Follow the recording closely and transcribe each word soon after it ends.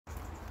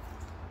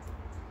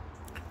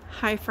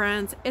Hi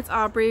friends, it's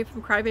Aubrey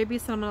from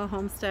Crybaby Sentimental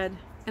Homestead,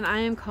 and I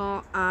am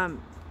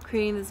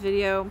creating this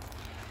video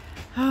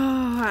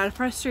out of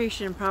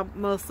frustration,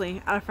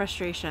 mostly out of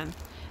frustration.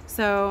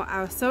 So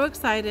I was so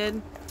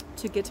excited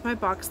to get to my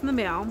box in the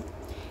mail,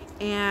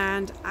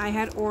 and I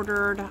had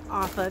ordered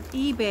off of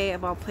eBay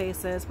of all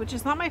places, which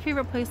is not my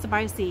favorite place to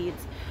buy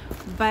seeds,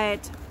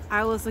 but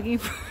I was looking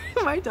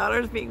for my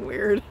daughter's being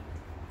weird.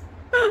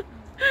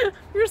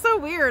 You're so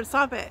weird,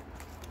 stop it.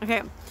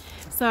 Okay,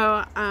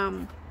 so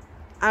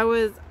I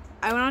went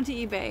onto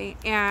eBay,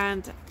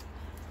 and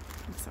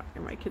I'm sorry,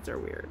 my kids are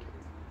weird.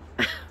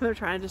 They're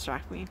trying to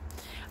distract me.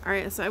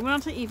 Alright, so I went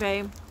onto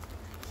eBay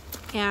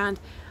and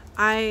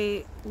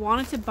I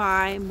wanted to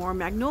buy more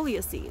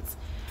magnolia seeds.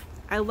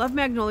 I love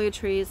magnolia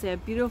trees. They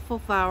have beautiful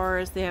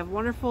flowers. They have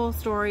wonderful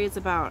stories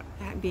about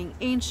being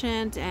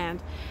ancient and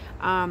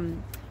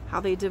how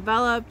they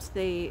developed.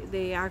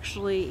 They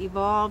actually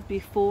evolved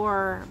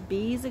before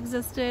bees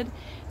existed,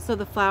 so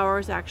the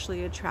flowers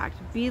actually attract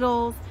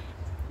beetles.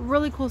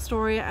 Really cool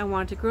story. I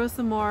wanted to grow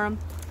some more.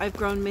 I've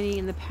grown many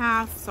in the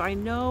past, so I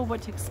know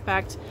what to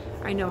expect.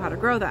 I know how to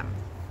grow them.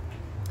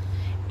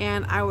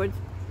 And I would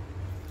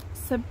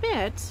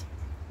submit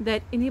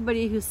that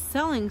anybody who's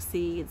selling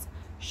seeds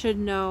should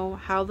know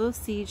how those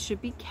seeds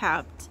should be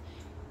kept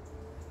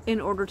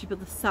in order to be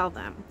able to sell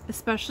them,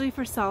 especially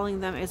for selling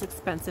them as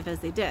expensive as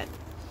they did.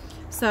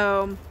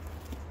 So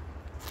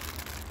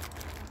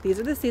these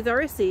are the seeds I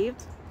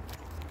received,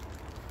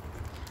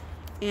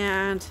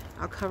 and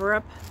I'll cover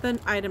up the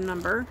item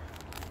number.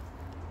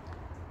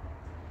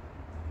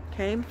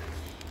 Okay.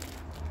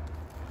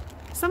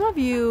 Some of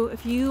you,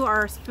 if you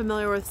are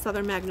familiar with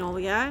Southern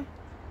Magnolia,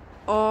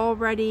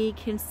 already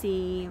can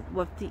see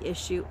what the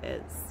issue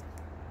is.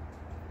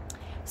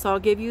 So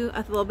I'll give you a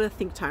little bit of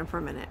think time for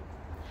a minute.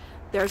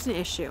 There's an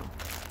issue.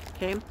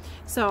 Okay.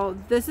 So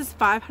this is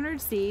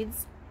 500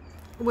 seeds,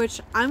 which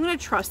I'm going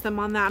to trust them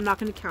on that. I'm not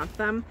going to count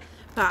them,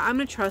 but I'm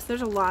going to trust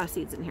there's a lot of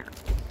seeds in here.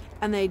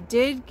 And they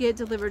did get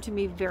delivered to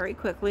me very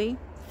quickly.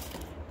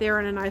 They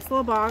were in a nice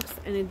little box,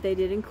 and they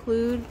did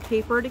include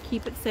paper to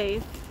keep it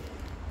safe.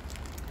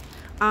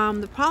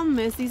 The problem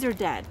is these are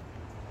dead.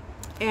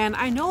 And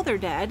I know they're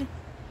dead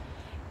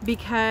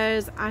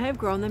because I have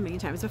grown them many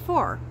times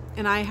before.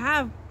 And I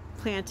have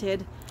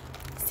planted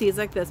seeds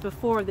like this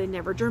before. They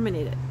never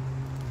germinated.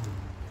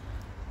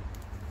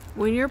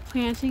 When you're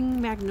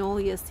planting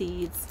magnolia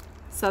seeds,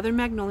 Southern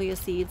Magnolia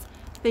seeds,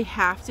 they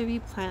have to be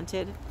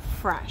planted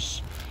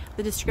fresh.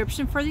 The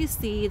description for these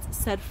seeds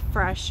said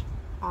fresh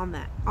on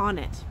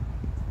it.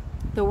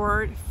 The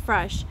word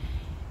fresh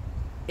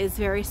is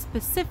very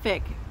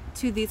specific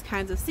to these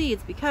kinds of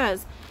seeds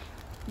because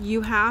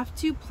you have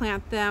to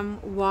plant them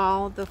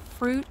while the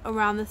fruit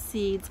around the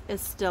seeds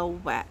is still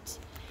wet.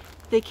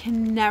 They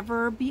can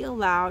never be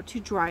allowed to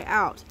dry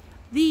out.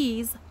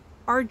 These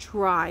are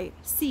dry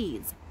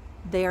seeds.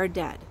 They are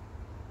dead.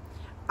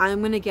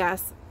 I'm going to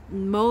guess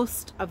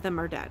most of them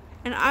are dead.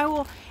 And I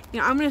will,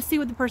 I'm going to see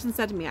what the person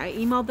said to me. I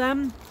emailed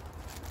them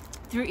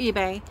through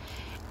eBay,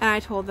 and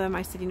I told them,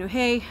 I said,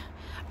 hey,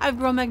 I've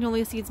grown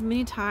magnolia seeds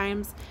many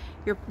times.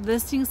 Your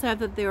listing said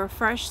that they were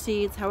fresh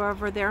seeds.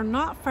 However, they're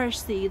not fresh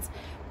seeds.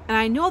 And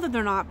I know that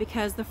they're not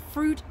because the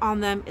fruit on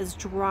them is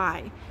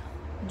dry.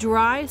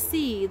 Dry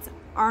seeds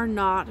are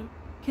not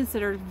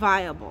considered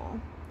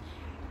viable.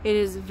 It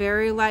is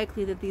very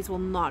likely that these will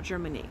not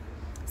germinate.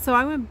 So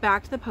I went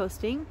back to the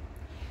posting,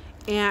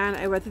 and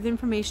I read through the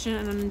information,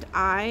 and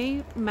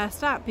I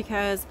messed up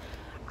because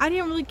I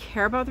didn't really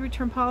care about the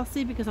return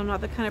policy because I'm not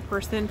the kind of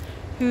person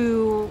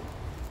who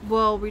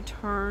will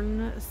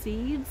return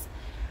seeds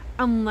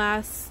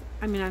unless,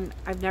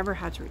 I've never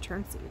had to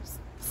return seeds.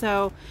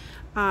 So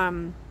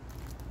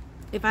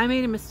if I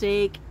made a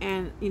mistake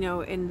and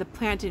and the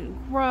plant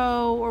didn't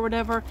grow or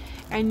whatever,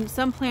 and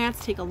some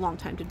plants take a long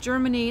time to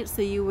germinate,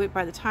 so you would,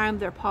 by the time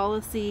their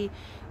policy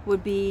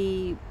would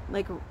be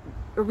like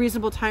a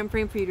reasonable time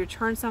frame for you to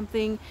return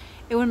something,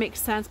 it would make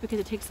sense because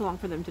it takes so long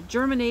for them to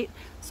germinate.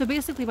 So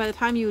basically, by the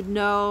time you would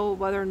know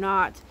whether or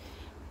not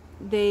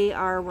they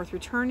are worth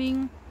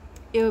returning,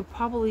 it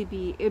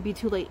would be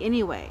too late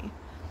anyway.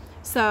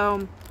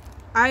 So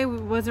I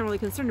wasn't really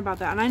concerned about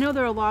that. And I know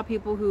there are a lot of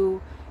people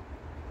who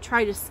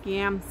try to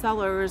scam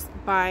sellers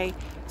by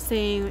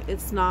saying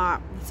the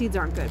seeds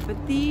aren't good,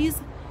 but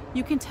these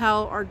you can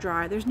tell are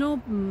dry. There's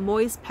no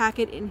moist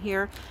packet in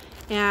here,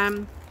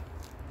 and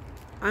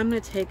I'm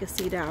gonna take a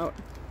seed out.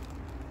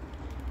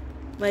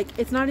 Like,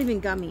 it's not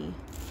even gummy.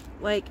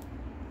 Like,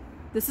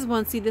 this is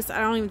one seed. I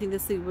don't even think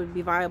this seed would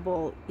be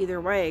viable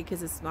either way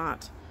because it's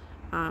not.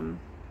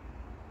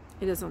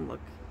 It doesn't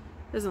look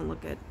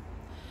good.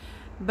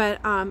 But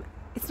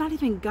it's not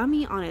even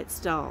gummy on it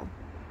still.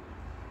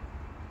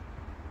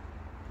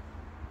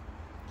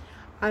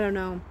 I don't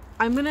know.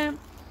 I'm gonna,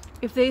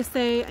 if they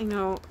say, and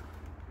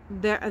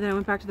then I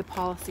went back to the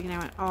policy and I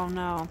went, oh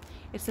no,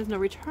 it says no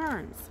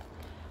returns.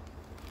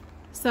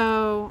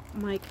 So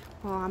I'm like,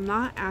 well, I'm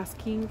not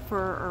asking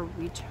for a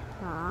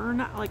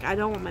return. Like, I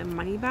don't want my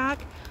money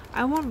back.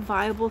 I want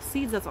viable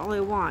seeds. That's all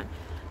I want.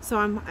 So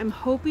I'm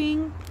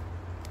hoping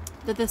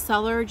that the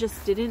seller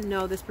just didn't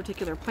know this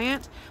particular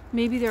plant.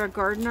 Maybe they're a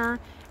gardener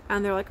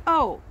and they're like,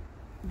 oh,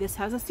 this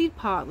has a seed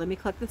pod, let me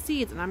collect the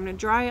seeds and I'm going to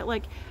dry it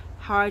like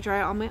how I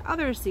dry all my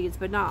other seeds,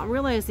 but not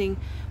realizing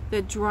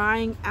that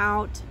drying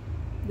out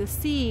the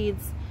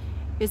seeds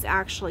is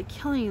actually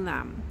killing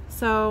them.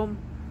 So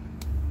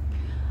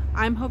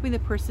I'm hoping the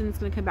person is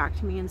going to come back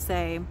to me and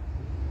say,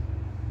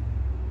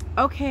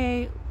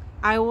 okay,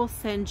 I will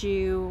send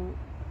you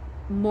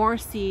more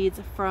seeds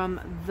from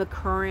the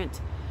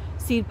current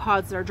seed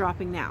pods that are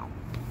dropping now,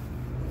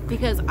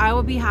 because I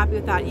will be happy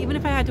with that, even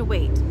if I had to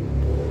wait.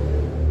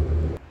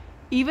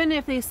 Even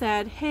if they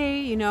said, hey,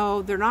 you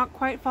know, they're not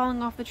quite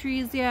falling off the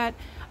trees yet,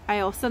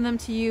 I'll send them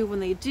to you when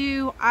they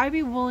do, I'd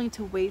be willing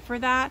to wait for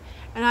that,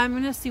 and I'm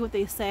going to see what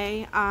they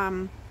say.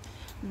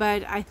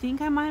 But I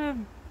think I might have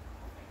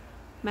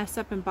messed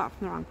up and bought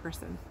from the wrong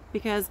person,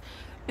 because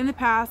in the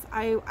past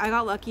I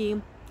got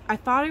lucky. I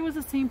thought it was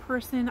the same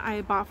person I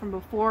had bought from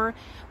before,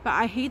 but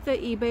I hate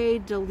that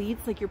eBay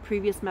deletes like your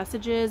previous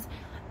messages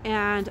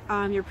and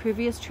your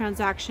previous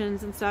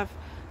transactions and stuff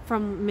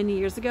from many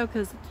years ago,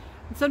 because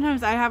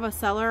sometimes I have a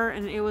seller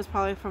and it was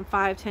probably from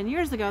 5-10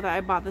 years ago that I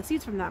bought the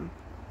seeds from them,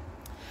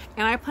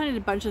 and I planted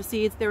a bunch of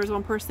seeds. There was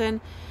one person,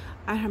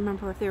 I don't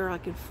remember if they were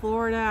like in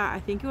Florida,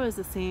 I think it was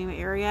the same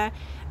area,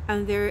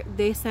 and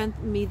they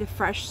sent me the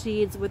fresh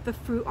seeds with the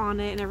fruit on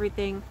it and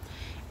everything,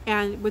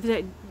 and with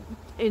it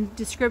in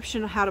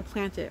description of how to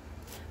plant it.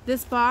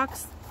 This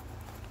box,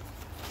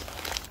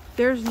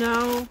 there's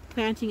no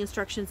planting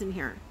instructions in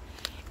here.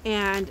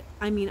 And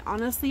I mean,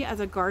 honestly, as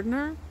a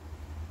gardener,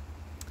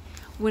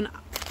 when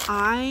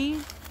I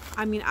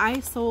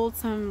sold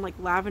some like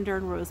lavender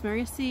and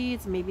rosemary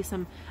seeds, maybe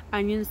some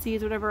onion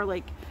seeds, whatever,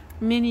 like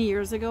many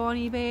years ago on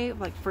eBay,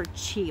 like for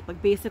cheap,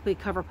 like basically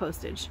cover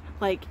postage.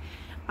 Like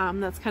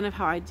that's kind of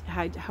how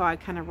I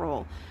kind of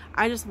roll.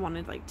 I just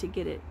wanted like to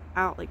get it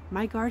out, like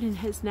my garden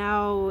is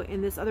now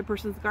in this other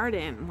person's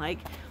garden,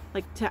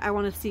 I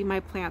want to see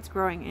my plants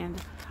growing,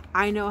 and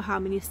I know how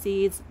many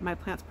seeds my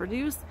plants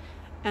produce,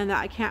 and that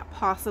I can't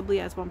possibly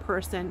as one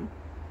person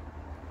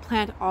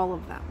plant all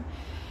of them.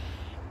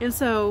 And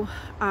so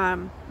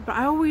but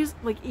I always,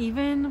 like,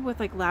 even with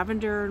like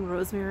lavender and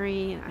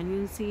rosemary and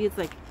onion seeds,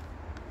 like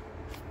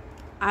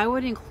I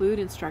would include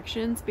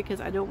instructions,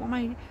 because I don't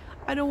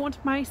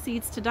want my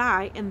seeds to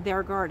die in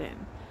their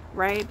garden,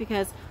 right?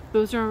 Because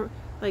those are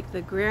like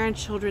the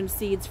grandchildren's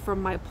seeds from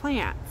my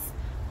plants.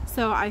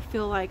 So I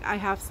feel like I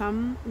have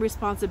some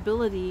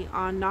responsibility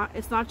on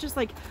it's not just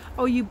like,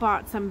 oh, you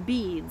bought some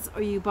beads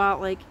or you bought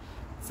like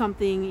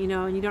something, you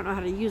know, and you don't know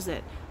how to use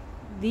it.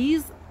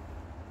 These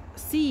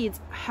seeds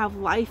have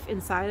life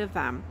inside of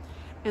them.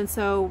 And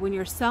so when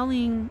you're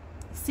selling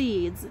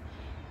seeds,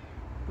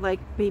 like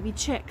baby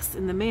chicks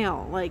in the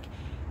mail, like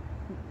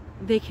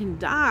they can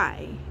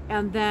die,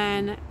 and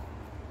then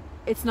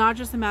it's not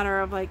just a matter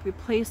of like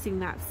replacing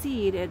that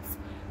seed, it's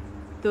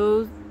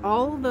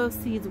all of those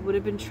seeds would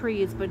have been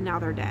trees, but now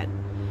they're dead.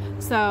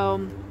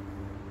 So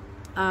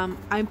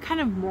I'm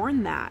kind of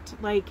mourn that.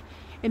 Like,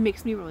 it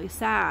makes me really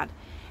sad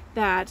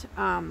that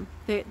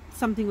that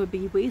something would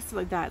be wasted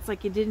like that. It's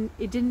like it didn't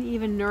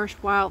even nourish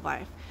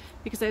wildlife,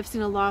 because I've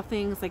seen a lot of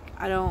things, like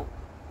I don't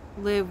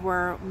live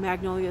where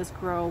magnolias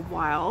grow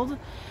wild,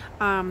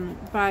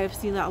 but I've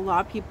seen that a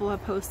lot of people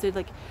have posted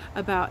like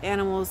about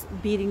animals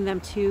beating them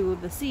to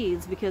the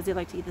seeds because they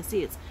like to eat the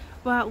seeds.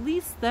 Well, at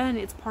least then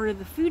it's part of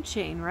the food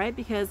chain, right?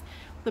 Because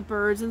the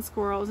birds and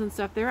squirrels and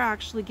stuff, they're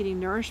actually getting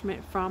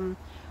nourishment from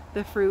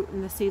the fruit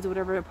and the seeds,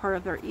 whatever part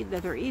of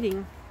that they're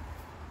eating.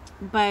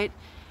 But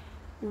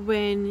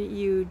when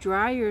you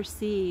dry your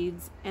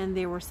seeds and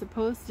they were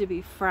supposed to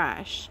be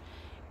fresh,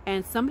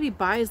 and somebody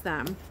buys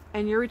them,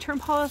 and your return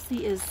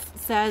policy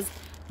says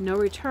no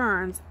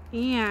returns,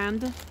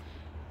 and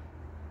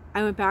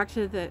I went back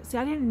to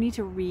I didn't need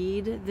to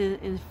read the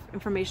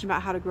information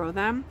about how to grow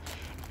them,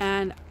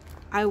 and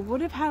I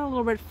would have had a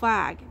little red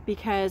flag,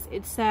 because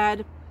it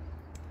said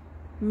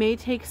may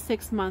take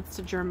 6 months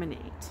to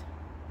germinate.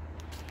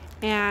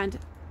 And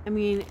I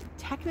mean,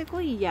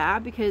 technically, yeah,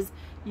 because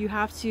you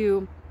have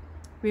to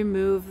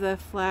remove the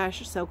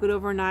flesh, soak it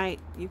overnight,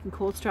 you can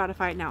cold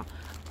stratify it. Now,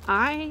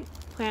 I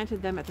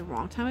planted them at the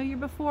wrong time of year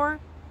before,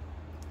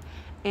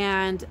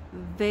 and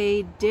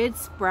they did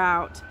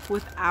sprout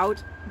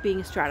without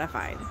being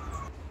stratified.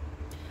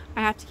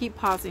 I have to keep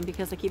pausing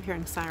because I keep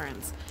hearing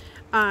sirens.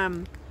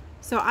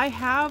 So I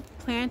have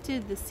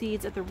planted the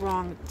seeds at the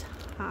wrong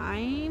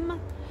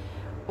time,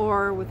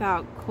 or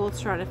without cold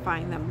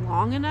stratifying them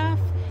long enough,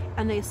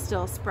 and they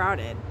still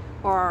sprouted,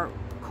 or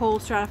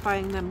cold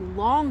stratifying them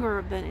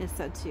longer than it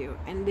said to,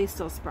 and they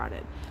still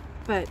sprouted.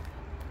 But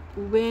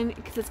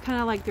because it's kind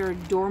of like they're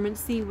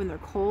dormancy when they're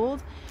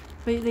cold,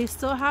 but they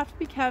still have to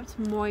be kept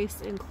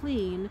moist and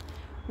clean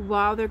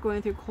while they're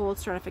going through cold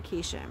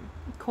stratification.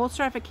 Cold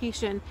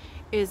stratification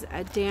is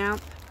a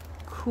damp,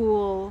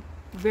 cool,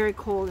 very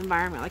cold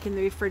environment, like in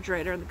the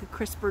refrigerator, like a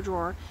crisper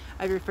drawer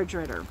of your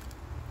refrigerator.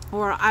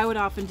 Or I would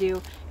often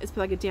do is put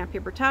like a damp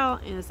paper towel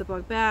in a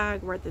Ziploc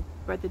bag, write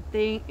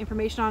the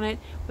information on it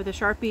with a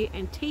Sharpie,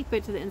 and tape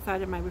it to the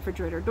inside of my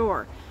refrigerator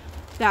door.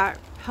 That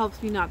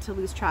helps me not to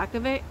lose track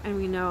of it, and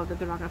we know that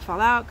they're not going to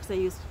fall out because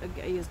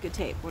I use good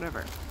tape,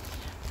 whatever.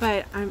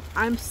 But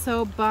I'm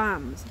so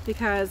bummed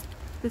because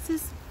this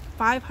is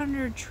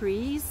 500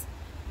 trees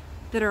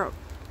that are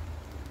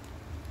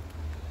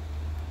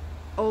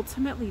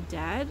ultimately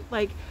dead.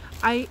 Like,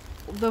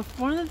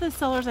 one of the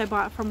sellers I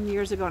bought from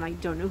years ago, and I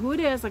don't know who it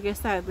is, like I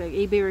said, like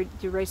eBay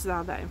erases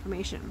all that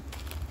information.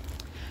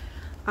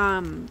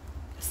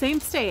 Same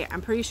state,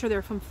 I'm pretty sure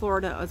they're from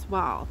Florida as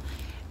well.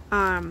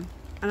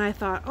 And I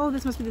thought, oh,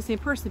 this must be the same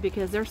person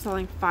because they're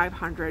selling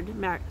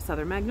 500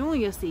 Southern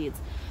Magnolia seeds.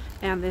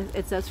 And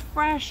it says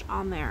fresh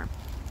on there.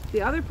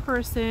 The other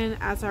person,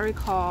 as I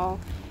recall,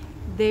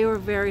 they were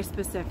very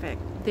specific.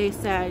 They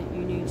said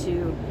you need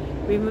to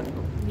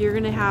you're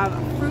going to have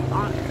a fruit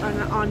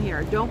on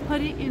here. Don't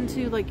put it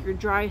into like your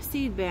dry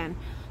seed bin.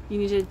 You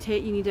need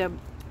to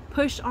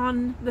push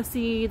on the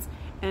seeds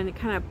and it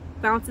kind of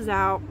bounces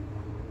out.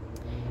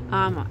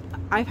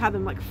 I've had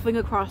them like fling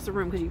across the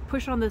room because you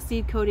push on the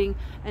seed coating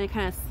and it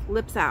kind of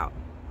slips out.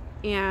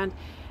 And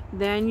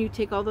then you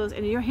take all those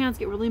and your hands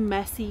get really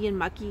messy and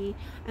mucky,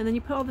 and then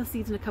you put all the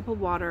seeds in a cup of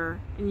water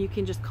and you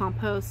can just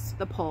compost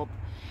the pulp,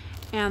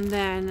 and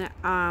then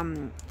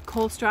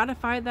cold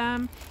stratify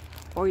them,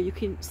 or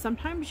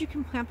sometimes you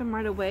can plant them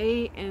right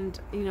away, and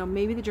you know,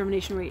 maybe the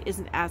germination rate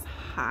isn't as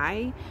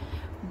high,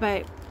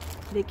 but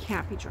they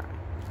can't be dry.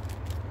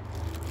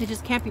 They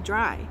just can't be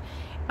dry.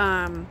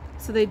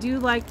 So they do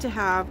like to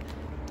have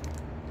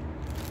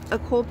a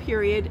cold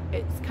period.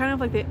 It's kind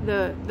of like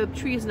the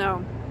trees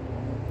know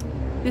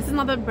this is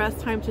not the best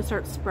time to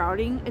start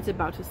sprouting. It's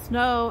about to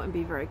snow and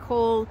be very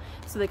cold,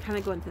 so they kind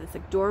of go into this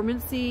like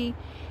dormancy,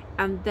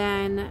 and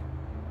then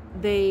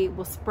they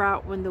will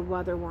sprout when the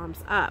weather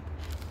warms up.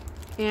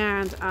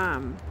 And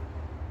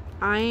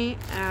I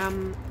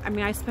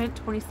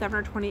spent $27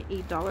 or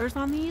 $28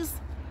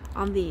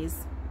 on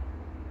these,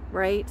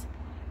 right?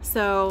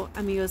 So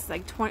I mean, it was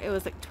like $20,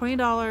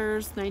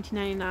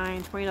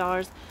 $19.99,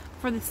 $20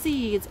 for the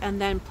seeds, and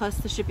then plus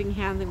the shipping,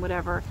 handling,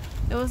 whatever.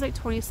 It was like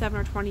 $27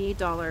 or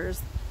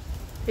 $28.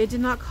 It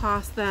did not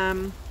cost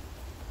them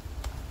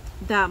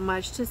that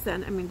much to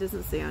send. I mean, it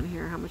doesn't say on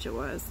here how much it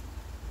was.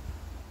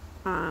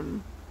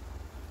 It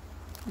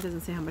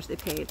doesn't say how much they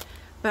paid,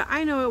 but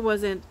I know it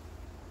wasn't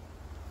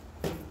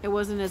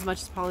as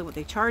much as probably what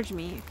they charged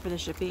me for the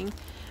shipping.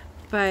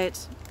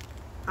 But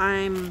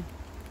I'm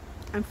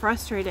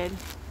frustrated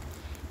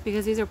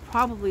because these are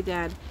probably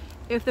dead.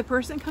 If the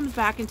person comes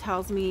back and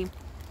tells me,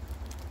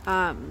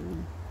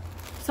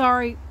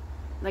 sorry,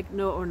 like,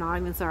 no, or not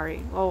even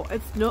sorry, oh,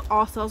 it's no,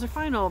 all cells are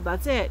fine, oh,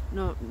 that's it,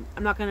 no,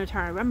 I'm not going to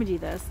try to remedy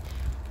this,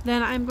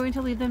 then I'm going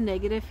to leave them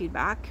negative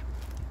feedback.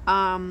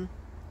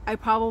 I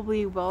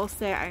probably will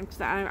say,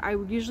 I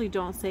usually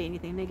don't say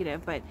anything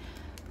negative, but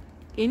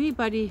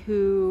anybody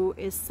who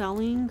is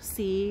selling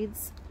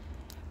seeds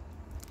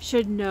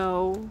should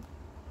know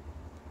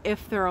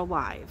if they're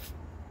alive.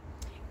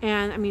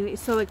 And I mean,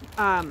 so like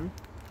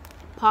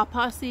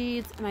pawpaw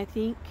seeds, and I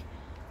think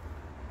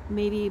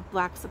maybe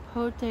black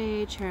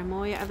sapote,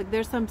 cherimoya, I think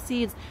there's some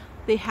seeds,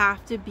 they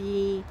have to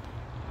be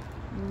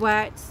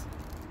wet,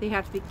 they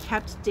have to be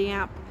kept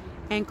damp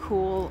and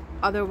cool,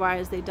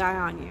 otherwise they die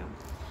on you.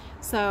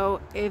 So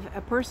if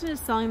a person is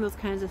selling those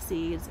kinds of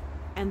seeds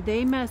and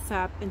they mess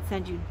up and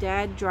send you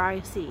dead,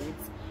 dry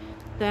seeds,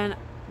 then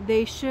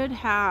they should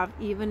have,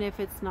 even if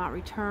it's not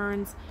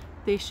returns,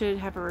 they should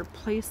have a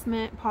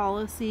replacement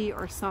policy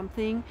or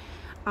something.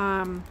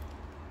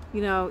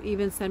 You know,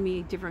 even send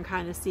me different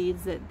kind of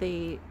seeds that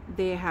they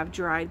have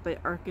dried but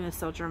are going to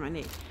still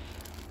germinate.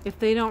 If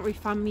they don't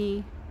refund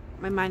me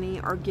my money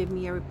or give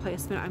me a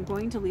replacement, I'm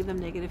going to leave them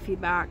negative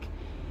feedback.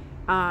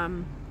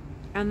 And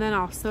then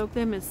I'll soak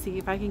them and see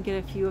if I can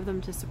get a few of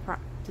them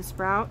to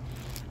sprout.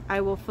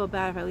 I will feel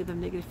bad if I leave them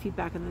negative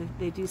feedback and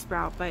they do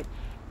sprout. But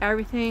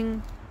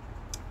everything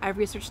I've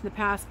researched in the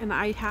past, and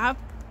I have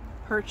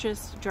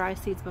purchased dry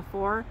seeds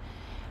before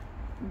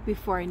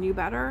I knew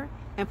better,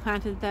 and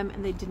planted them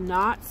and they did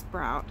not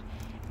sprout.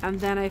 And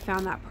then I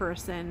found that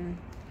person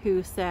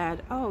who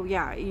said, oh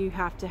yeah, you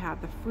have to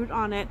have the fruit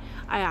on it.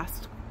 I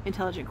asked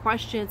intelligent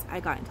questions,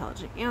 I got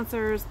intelligent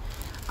answers.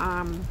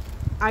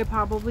 I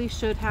probably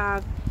should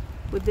have,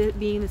 with it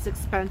being this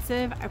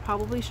expensive, I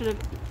probably should have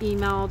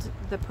emailed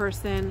the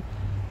person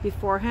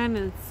beforehand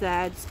and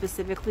said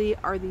specifically,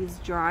 are these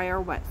dry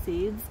or wet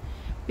seeds?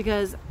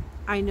 Because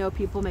I know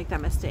people make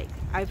that mistake.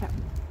 I've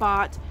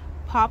bought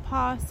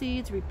pawpaw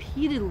seeds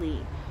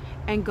repeatedly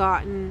and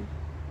gotten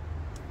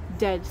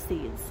dead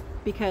seeds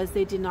because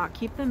they did not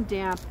keep them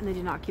damp and they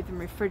did not keep them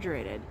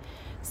refrigerated.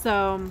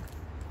 So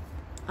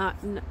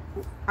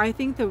I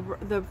think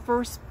the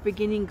first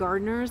beginning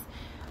gardeners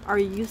are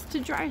used to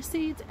dry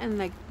seeds and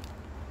like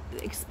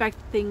expect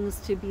things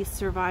to be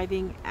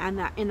surviving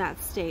and in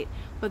that state.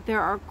 But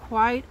there are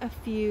quite a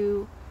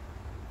few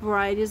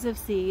varieties of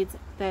seeds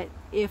that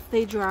if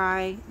they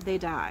dry, they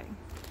die.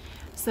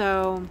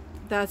 So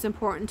that's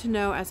important to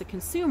know as a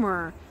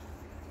consumer.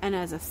 And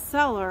as a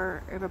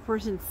seller, if a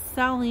person's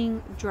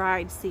selling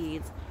dried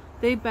seeds,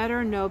 they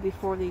better know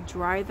before they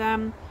dry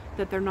them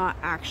that they're not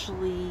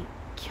actually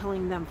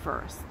killing them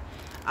first.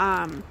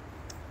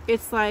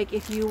 It's like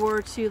if you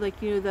were to,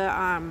 like, you know,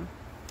 the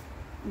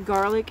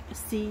garlic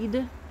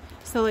seed.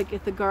 So like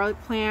if the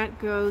garlic plant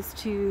goes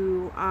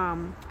to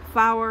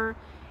flower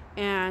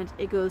and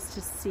it goes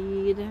to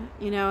seed,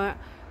 you know,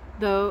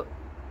 though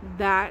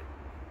that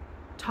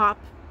top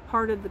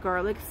part of the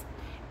garlics,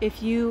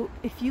 if you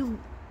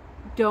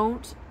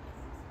don't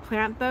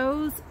plant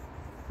those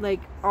like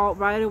all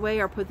right away,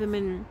 or put them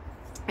in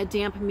a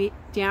damp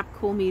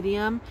cool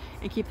medium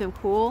and keep them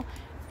cool,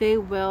 they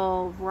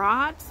will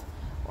rot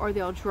or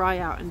they'll dry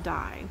out and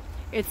die.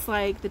 It's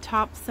like the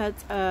top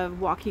sets of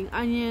walking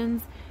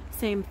onions,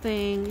 same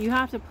thing. You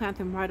have to plant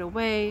them right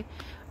away.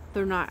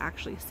 They're not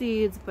actually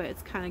seeds, but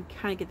it's kind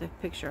of get the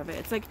picture of it.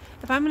 It's like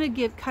if I'm going to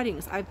give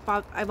cuttings,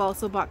 I've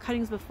also bought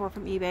cuttings before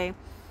from eBay.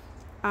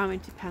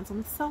 It depends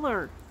on the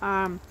seller.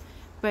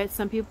 But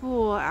some people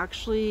will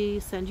actually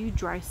send you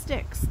dry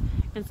sticks.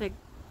 And it's like,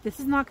 this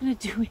is not going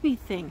to do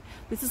anything.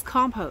 This is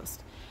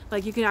compost.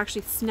 Like, you can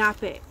actually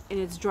snap it and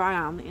it's dry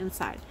on the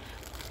inside.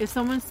 If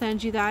someone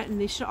sends you that, and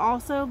they should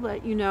also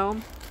let you know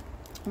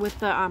with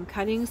the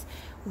cuttings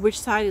which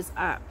side is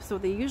up. So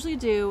what they usually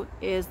do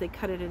is they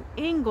cut it at an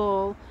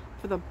angle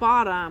for the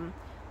bottom,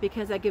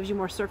 because that gives you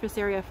more surface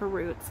area for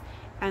roots,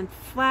 and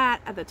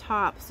flat at the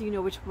top so you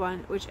know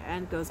which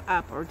end goes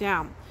up or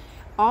down.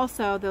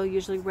 Also, they'll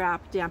usually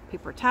wrap damp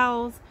paper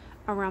towels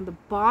around the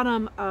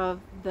bottom of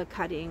the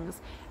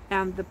cuttings,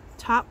 and the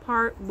top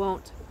part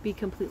won't be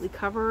completely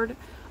covered,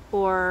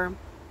 or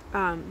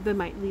they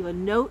might leave a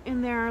note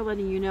in there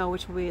letting you know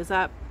which way is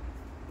up.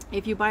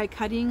 If you buy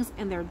cuttings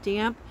and they're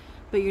damp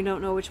but you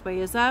don't know which way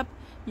is up,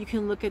 you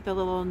can look at the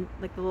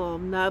little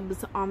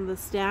nubs on the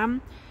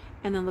stem,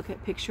 and then look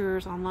at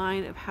pictures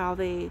online of how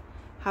they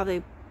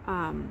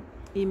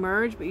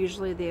emerge, but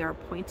usually they are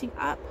pointing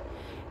up.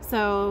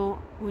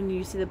 So when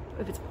you see if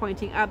it's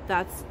pointing up,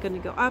 that's going to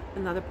go up,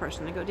 and the other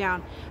person to go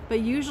down. But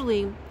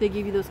usually they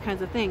give you those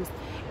kinds of things.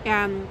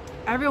 And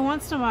every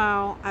once in a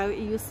while, I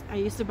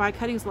used to buy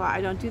cuttings a lot.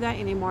 I don't do that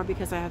anymore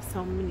because I have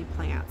so many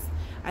plants.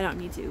 I don't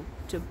need to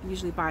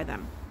usually buy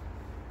them.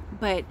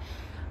 But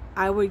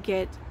I would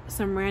get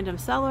some random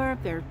seller.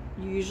 They're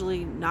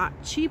usually not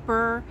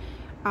cheaper.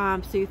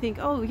 So you think,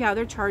 oh yeah,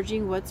 they're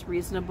charging what's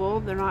reasonable.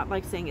 They're not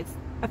like saying it's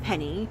a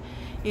penny,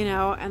 you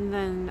know, and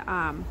then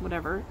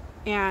whatever.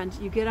 And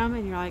you get them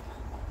and you're like,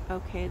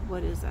 okay,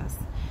 what is this?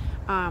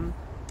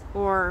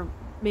 Or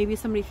maybe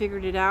somebody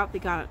figured it out.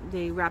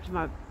 They wrapped them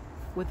up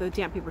with a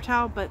damp paper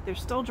towel, but they're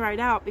still dried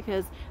out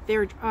because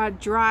they're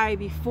dry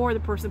before the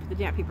person put the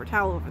damp paper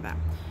towel over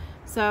them.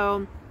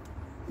 So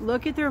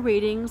look at their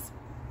ratings.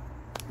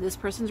 This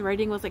person's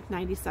rating was like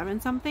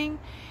 97 something,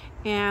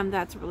 and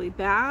that's really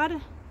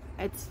bad.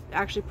 It's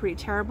actually pretty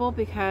terrible,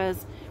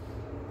 because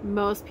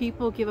most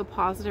people give a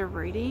positive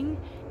rating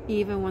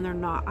even when they're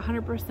not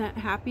 100%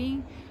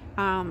 happy,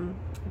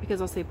 because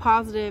they'll say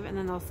positive and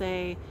then they'll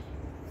say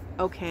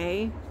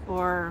okay,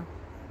 or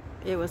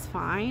it was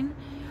fine,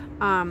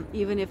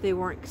 even if they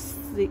weren't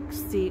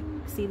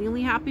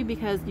exceedingly happy,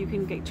 because you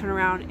can turn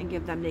around and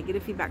give them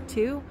negative feedback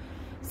too.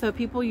 So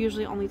people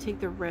usually only take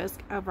the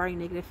risk of writing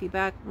negative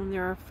feedback when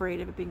they're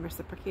afraid of it being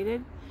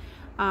reciprocated.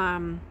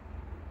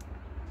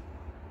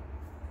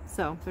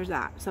 So there's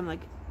that. So I'm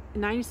like,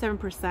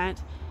 97%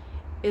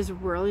 is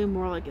really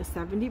more like a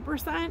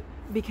 70%,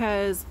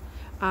 because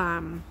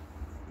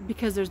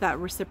there's that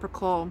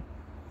reciprocal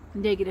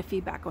negative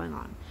feedback going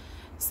on.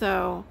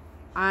 So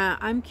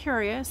I'm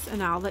curious,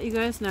 and I'll let you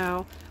guys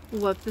know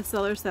what the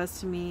seller says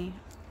to me.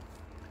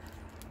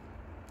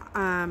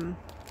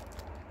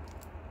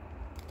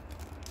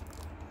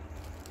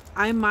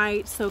 I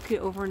might soak it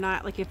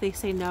overnight. Like if they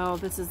say no,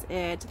 this is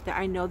it, that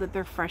I know that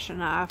they're fresh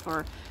enough,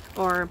 or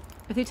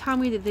if they tell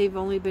me that they've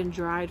only been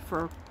dried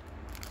for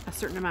a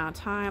certain amount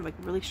of time, like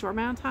a really short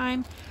amount of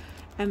time,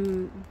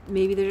 and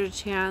maybe there's a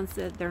chance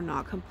that they're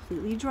not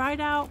completely dried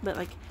out, but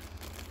like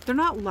they're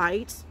not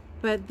light,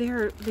 but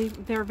they're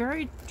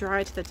very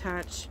dry to the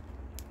touch.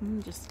 Let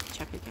me just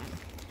check again.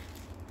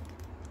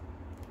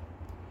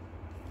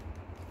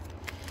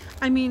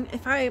 I mean,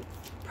 if I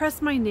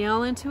press my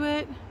nail into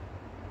it,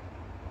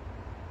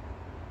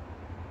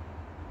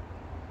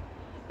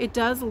 it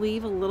does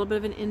leave a little bit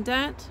of an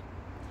indent,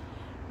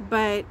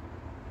 but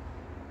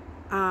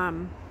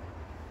I'm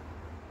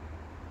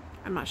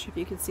not sure if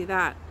you can see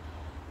that.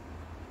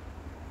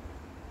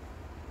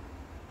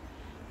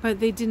 But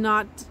they did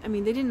not,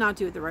 they did not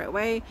do it the right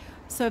way.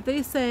 So if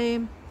they say,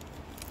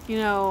 you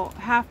know,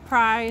 half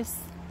price,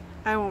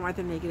 I won't write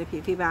them negative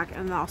feedback,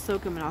 and I'll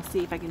soak them and I'll see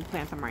if I can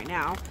plant them right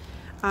now.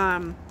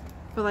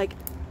 But like,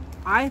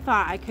 I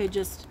thought I could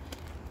just,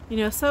 you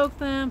know, soak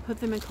them, put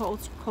them in cold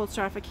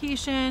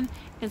stratification.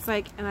 It's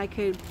like, and I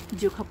could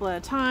do a couple at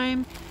a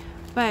time.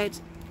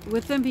 But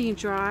with them being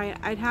dry,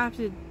 I'd have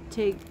to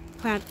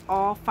plant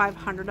all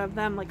 500 of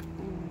them like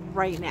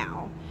right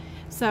now.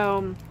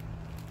 So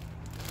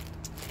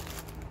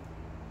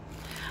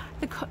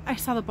I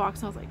saw the box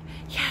and I was like,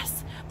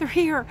 yes, they're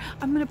here.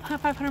 I'm gonna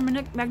plant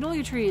 500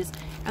 magnolia trees.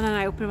 And then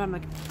I opened them, I'm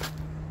like,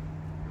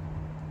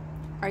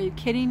 are you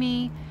kidding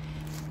me?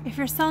 if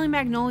you're selling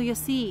magnolia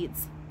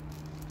seeds,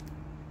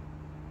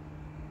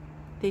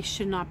 they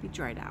should not be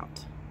dried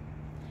out.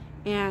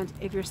 And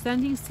if you're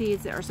sending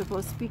seeds that are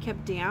supposed to be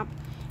kept damp,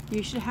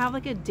 you should have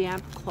like a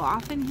damp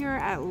cloth in here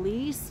at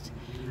least.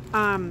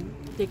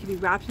 They could be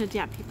wrapped in a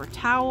damp paper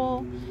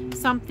towel,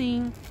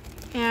 something.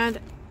 And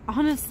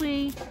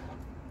honestly,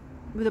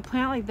 with a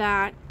plant like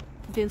that,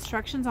 the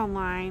instructions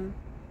online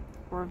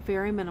were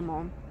very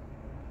minimal.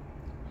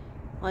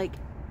 Like,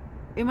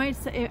 it might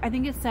say, I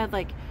think it said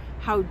like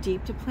how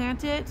deep to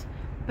plant it,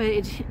 but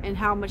and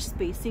how much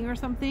spacing or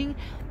something,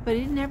 but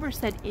it never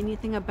said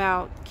anything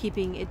about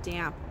keeping it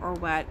damp or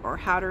wet or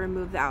how to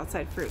remove the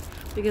outside fruit,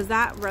 because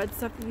that red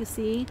stuff that you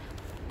see,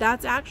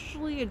 that's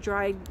actually a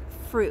dried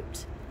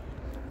fruit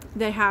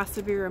that has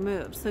to be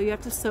removed. So you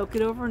have to soak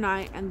it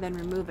overnight and then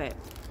remove it.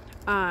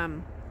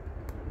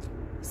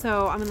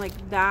 So I mean,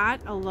 like,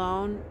 that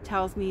alone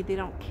tells me they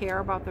don't care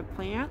about their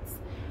plants,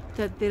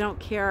 that they don't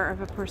care if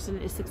a person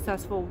is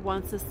successful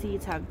once the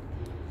seeds have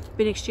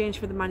been exchanged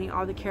for the money.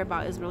 All they care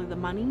about is really the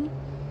money.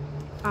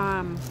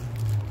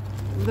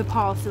 The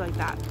policy like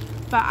that.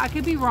 But I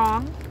could be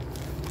wrong,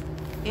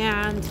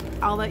 and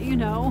I'll let you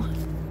know.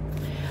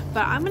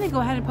 But I'm gonna go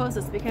ahead and post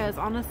this because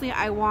honestly,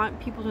 I want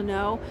people to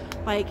know,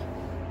 like,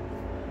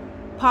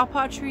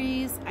 pawpaw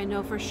trees, I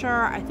know for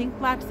sure. I think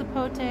black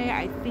sapote,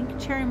 I think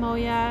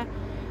cherimoya.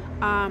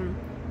 I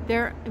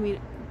mean,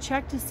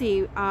 check to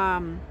see.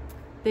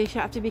 They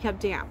should have to be kept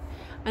damp.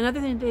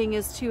 Another thing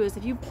is too, is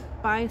if you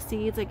buy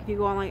seeds, like if you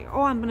go on like,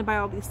 oh, I'm gonna buy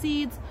all these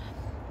seeds,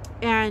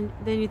 and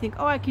then you think,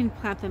 oh, I can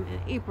plant them in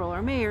April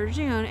or May or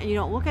June, and you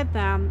don't look at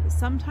them,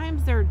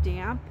 sometimes they're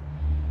damp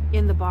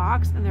in the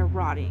box and they're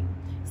rotting.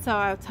 So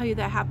I'll tell you,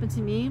 that happened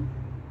to me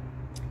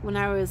when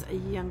I was a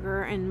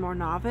younger and more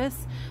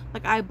novice.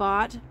 Like, I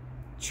bought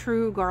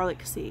true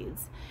garlic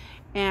seeds,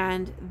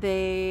 and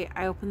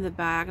I opened the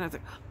bag and I was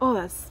like,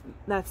 oh,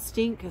 that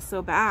stink is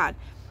so bad.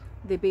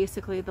 They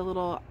basically, the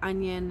little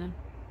onion,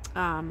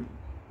 they're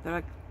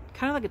like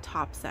kind of like a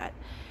top set,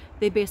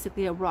 they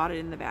basically have rotted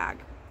in the bag.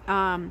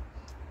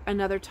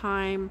 Another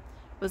time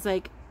was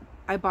like,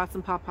 I bought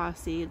some pawpaw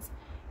seeds,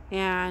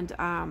 and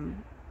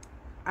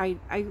I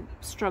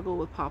struggle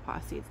with pawpaw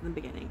seeds in the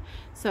beginning.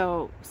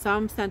 So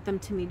some sent them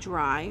to me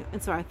dry,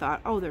 and so I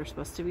thought, oh, they're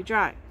supposed to be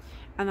dry.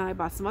 And then I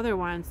bought some other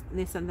ones, and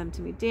they sent them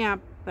to me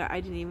damp, but I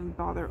didn't even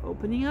bother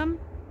opening them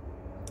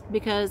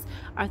because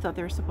I thought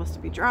they were supposed to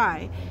be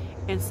dry.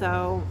 And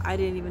so I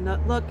didn't even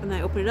look, and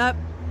I opened it up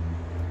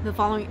the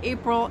following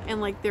April,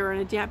 and like, they were in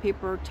a damp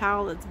paper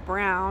towel that's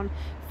brown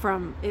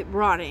from it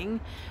rotting.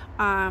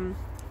 And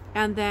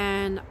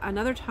then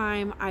another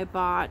time I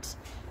bought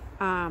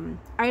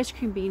ice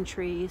cream bean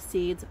tree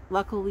seeds.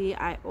 Luckily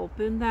I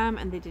opened them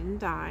and they didn't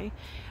die.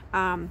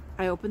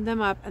 I opened them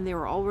up and they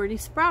were already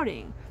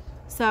sprouting.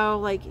 So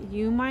like,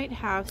 you might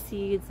have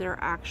seeds that are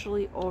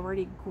actually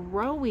already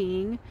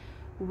growing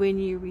when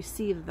you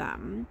receive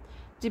them,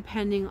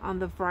 depending on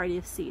the variety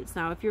of seeds.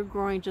 Now, if you're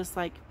growing just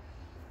like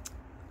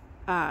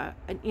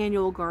an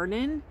annual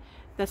garden,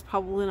 that's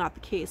probably not the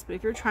case. But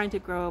if you're trying to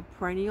grow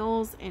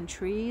perennials and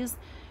trees,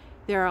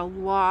 there are a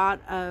lot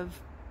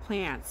of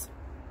plants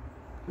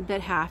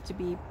that have to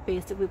be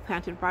basically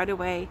planted right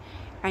away,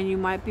 and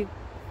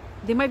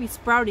they might be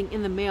sprouting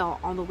in the mail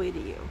on the way to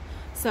you.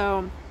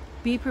 So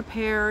be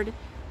prepared.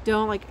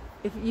 Don't, like,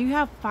 if you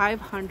have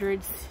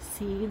 500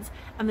 seeds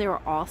and they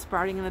were all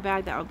sprouting in the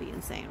bag, that would be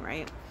insane,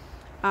 right?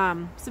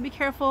 So be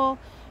careful,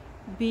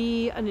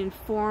 be an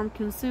informed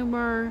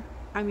consumer.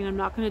 I mean, I'm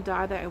not going to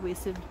die that I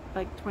wasted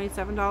like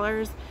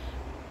 $27,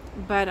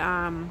 but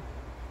I'm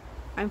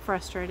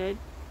frustrated.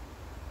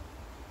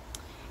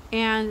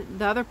 And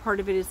the other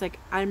part of it is like,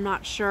 I'm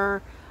not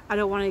sure, I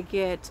don't want to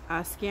get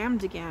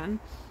scammed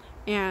again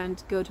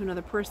and go to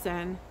another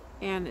person.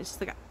 And it's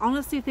just like,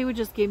 honestly, if they would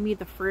just give me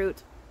the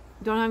fruit,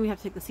 don't even have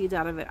to take the seeds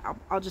out of it,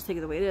 I'll just take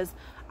it the way it is.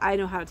 I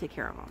know how to take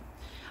care of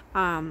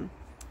them.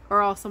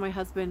 Or also, my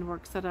husband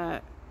works at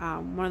a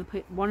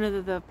one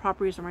of the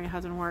properties where my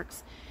husband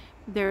works.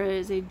 There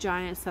is a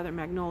giant southern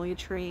magnolia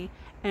tree,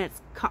 and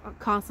it's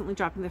constantly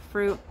dropping the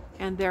fruit,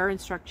 and their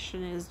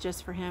instruction is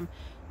just for him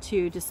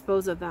to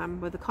dispose of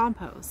them with the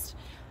compost.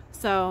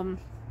 So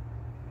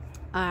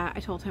I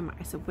told him,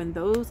 I said, when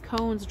those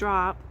cones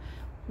drop,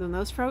 when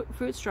those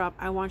fruits drop,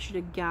 I want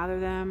you to gather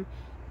them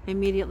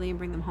immediately and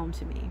bring them home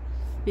to me,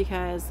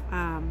 because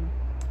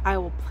I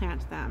will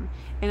plant them,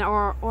 and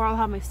or I'll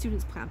have my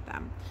students plant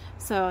them.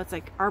 So it's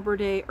like Arbor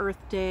Day, Earth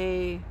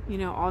Day, you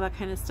know, all that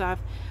kind of stuff.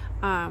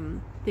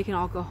 They can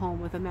all go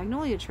home with a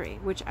magnolia tree,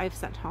 which I've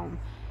sent home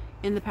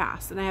in the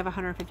past, and I have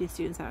 150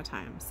 students at a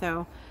time.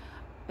 So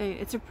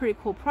it's a pretty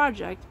cool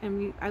project,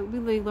 and I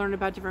really learned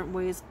about different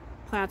ways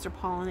plants are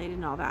pollinated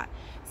and all that.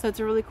 So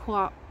it's a really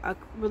cool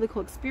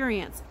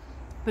experience.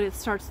 But it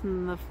starts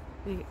in the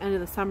end of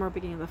the summer,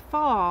 beginning of the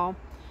fall,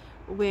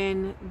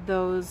 when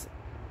those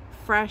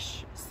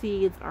fresh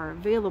seeds are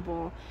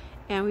available.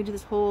 And we do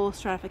this whole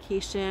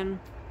stratification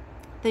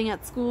thing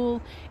at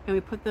school, and we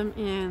put them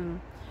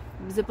in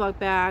Ziploc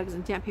bags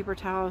and damp paper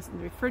towels in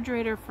the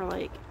refrigerator for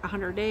like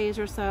 100 days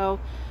or so,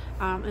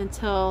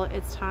 until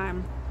it's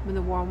time when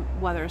the warm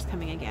weather is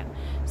coming again.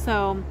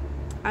 So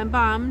I'm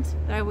bummed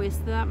that I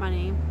wasted that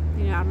money,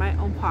 you know, out of my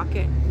own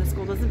pocket. The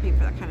school doesn't pay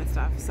for that kind of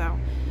stuff, so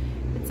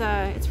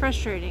it's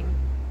frustrating.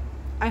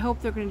 I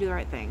hope they're going to do the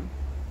right thing.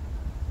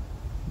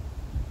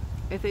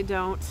 If they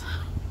don't,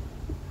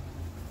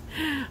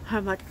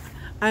 I'm like,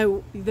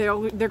 they're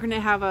going to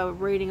have a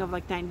rating of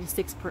like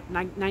 96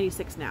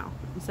 now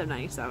instead of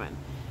 97.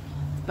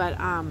 But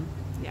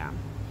yeah,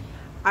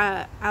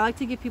 I like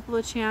to give people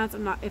a chance.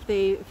 I'm not, if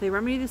they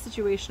remedy the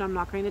situation, I'm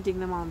not going to ding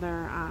them on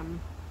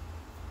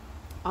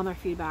their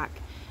feedback.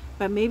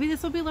 But maybe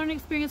this will be a learning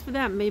experience for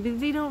them. Maybe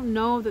they don't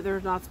know that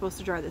they're not supposed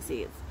to dry the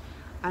seeds.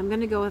 I'm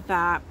going to go with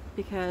that,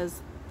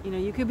 because you know,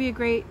 you could be a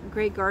great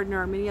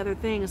gardener or many other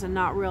things and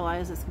not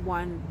realize it's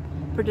one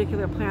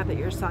particular plant that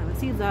you're selling the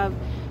seeds of.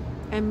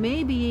 And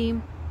maybe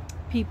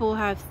people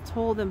have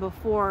told them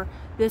before,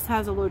 this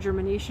has a low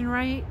germination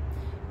rate,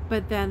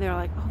 but then they're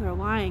like, oh, they're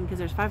lying because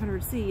there's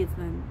 500 seeds,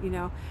 and you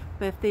know.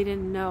 But if they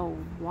didn't know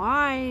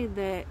why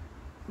that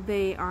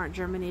they aren't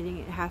germinating,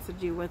 it has to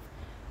do with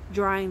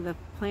drying the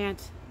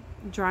plant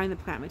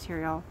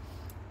material,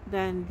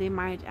 then they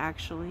might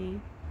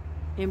actually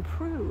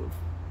improve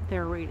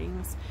their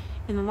ratings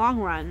in the long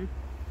run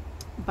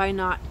by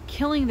not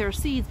killing their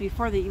seeds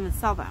before they even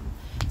sell them.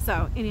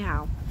 So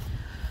anyhow,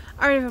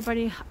 all right,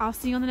 everybody, I'll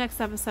see you on the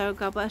next episode.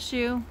 God bless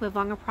you, live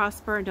long and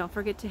prosper, and don't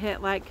forget to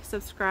hit like,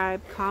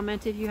 subscribe,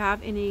 comment if you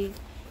have any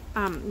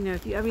you know,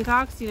 if you have any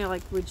thoughts, you know,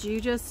 like would you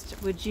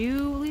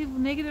leave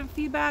negative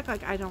feedback?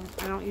 Like I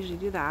don't usually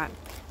do that.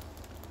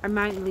 I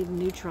might leave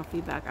neutral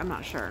feedback, I'm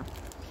not sure.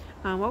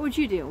 What would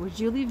you do? Would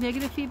you leave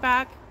negative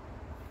feedback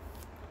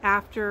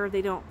after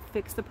they don't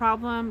fix the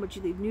problem? Would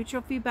you leave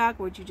neutral feedback?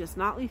 Would you just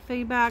not leave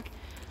feedback?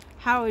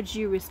 How would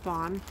you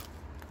respond?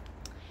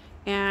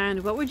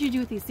 And what would you do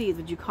with these seeds?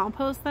 Would you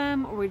compost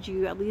them, or would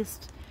you at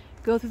least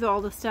go through all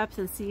the steps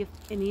and see if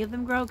any of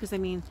them grow? Because I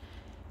mean,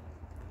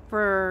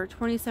 for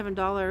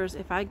 $27,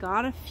 if I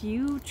got a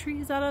few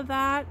trees out of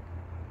that,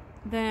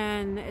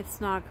 then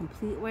it's not a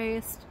complete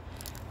waste.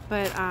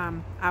 But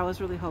I was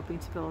really hoping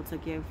to be able to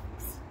give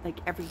like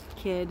every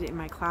kid in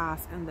my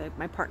class and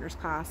my partner's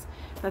class,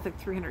 that's like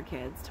 300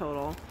 kids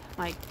total,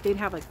 like they'd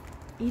have like,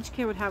 each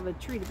kid would have a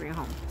tree to bring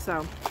home.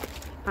 So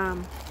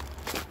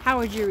how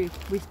would you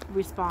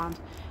respond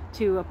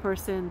to a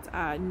person's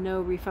no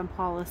refund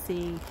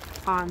policy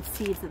on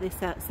seeds that they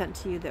sent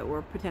to you that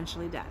were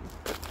potentially dead?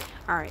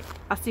 All right,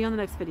 I'll see you on the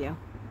next video.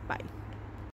 Bye.